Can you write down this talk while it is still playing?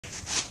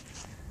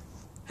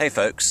Hey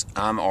folks,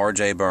 I'm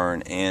RJ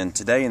Byrne, and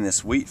today in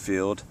this wheat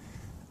field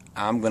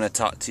I'm going to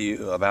talk to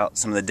you about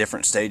some of the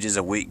different stages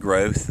of wheat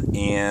growth,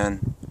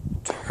 and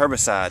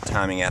herbicide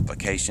timing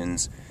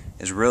applications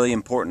is really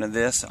important to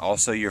this,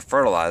 also your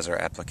fertilizer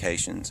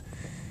applications.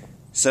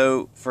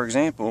 So for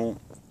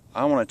example,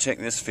 I want to check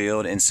this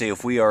field and see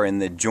if we are in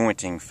the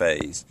jointing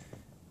phase,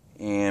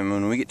 and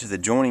when we get to the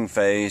jointing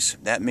phase,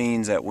 that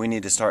means that we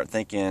need to start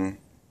thinking,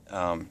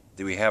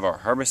 do we have our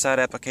herbicide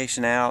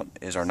application out?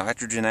 Is our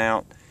nitrogen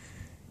out?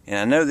 And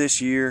I know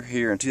this year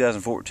here in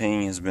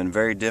 2014 has been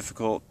very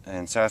difficult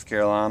in South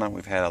Carolina.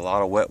 We've had a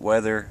lot of wet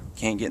weather,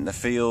 can't get in the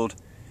field,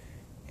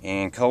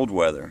 and cold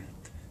weather.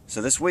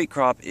 So this wheat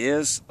crop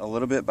is a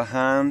little bit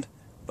behind,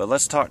 but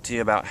let's talk to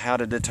you about how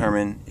to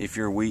determine if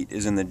your wheat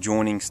is in the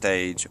jointing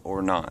stage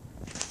or not.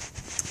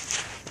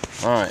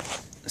 Alright,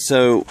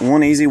 so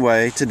one easy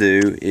way to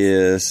do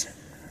is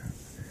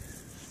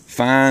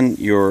find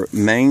your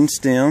main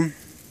stem.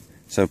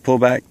 So pull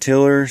back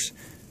tillers,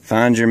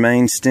 find your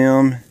main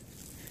stem,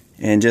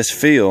 and just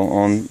feel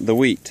on the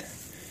wheat.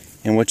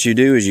 And what you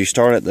do is you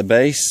start at the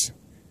base,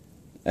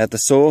 at the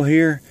soil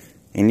here,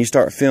 and you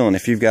start feeling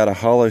if you've got a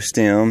hollow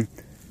stem,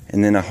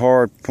 and then a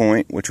hard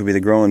point, which will be the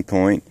growing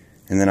point,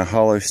 and then a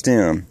hollow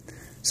stem.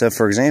 So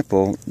for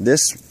example,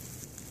 this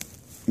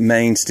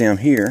main stem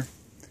here,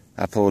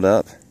 I pulled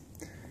up,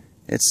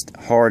 it's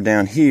hard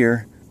down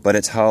here, but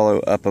it's hollow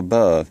up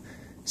above.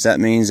 So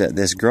that means that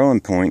this growing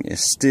point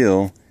is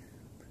still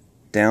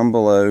down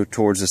below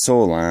towards the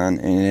soil line,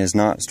 and it has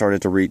not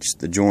started to reach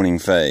the jointing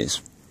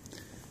phase.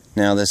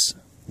 Now this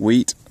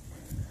wheat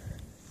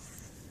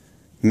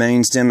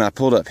main stem that I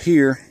pulled up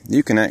here,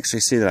 you can actually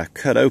see that I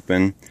cut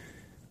open,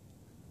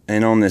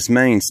 and on this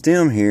main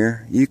stem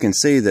here you can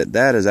see that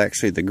that is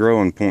actually the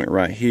growing point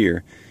right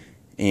here,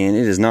 and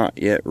it has not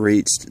yet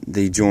reached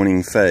the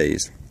jointing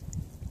phase.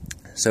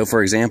 So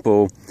for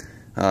example,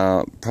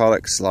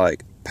 products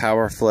like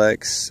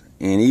PowerFlex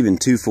and even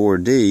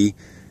 2,4-D,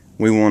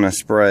 we want to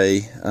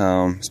spray,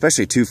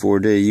 especially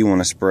 2,4-D, you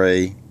want to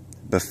spray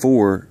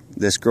before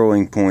this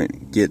growing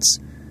point gets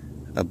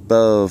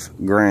above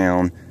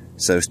ground,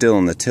 so still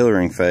in the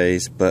tillering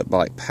phase. But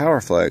like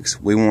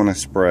PowerFlex, we want to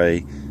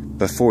spray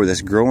before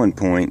this growing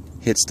point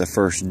hits the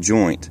first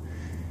joint,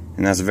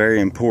 and that's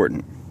very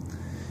important.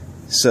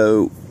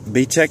 So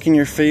be checking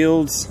your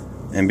fields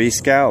and be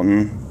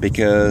scouting,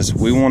 because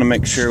we want to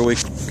make sure we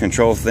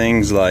control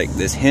things like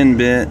this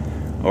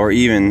henbit or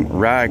even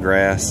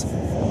ryegrass,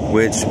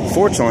 which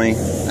fortunately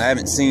I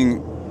haven't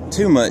seen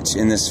too much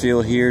in this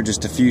field here,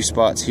 just a few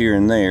spots here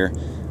and there.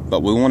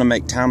 But we want to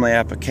make timely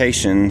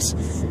applications,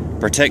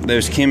 protect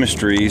those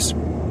chemistries,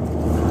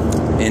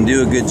 and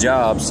do a good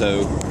job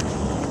so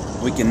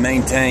we can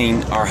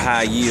maintain our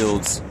high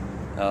yields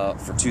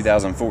for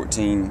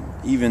 2014,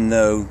 even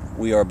though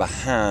we are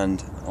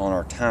behind on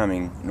our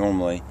timing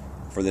normally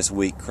for this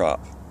wheat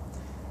crop.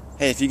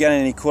 Hey, if you got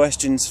any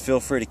questions, feel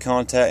free to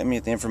contact me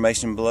at the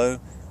information below.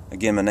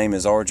 Again, my name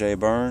is RJ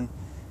Byrne,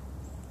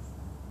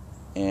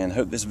 and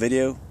hope this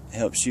video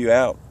helps you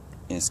out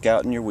in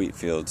scouting your wheat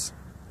fields.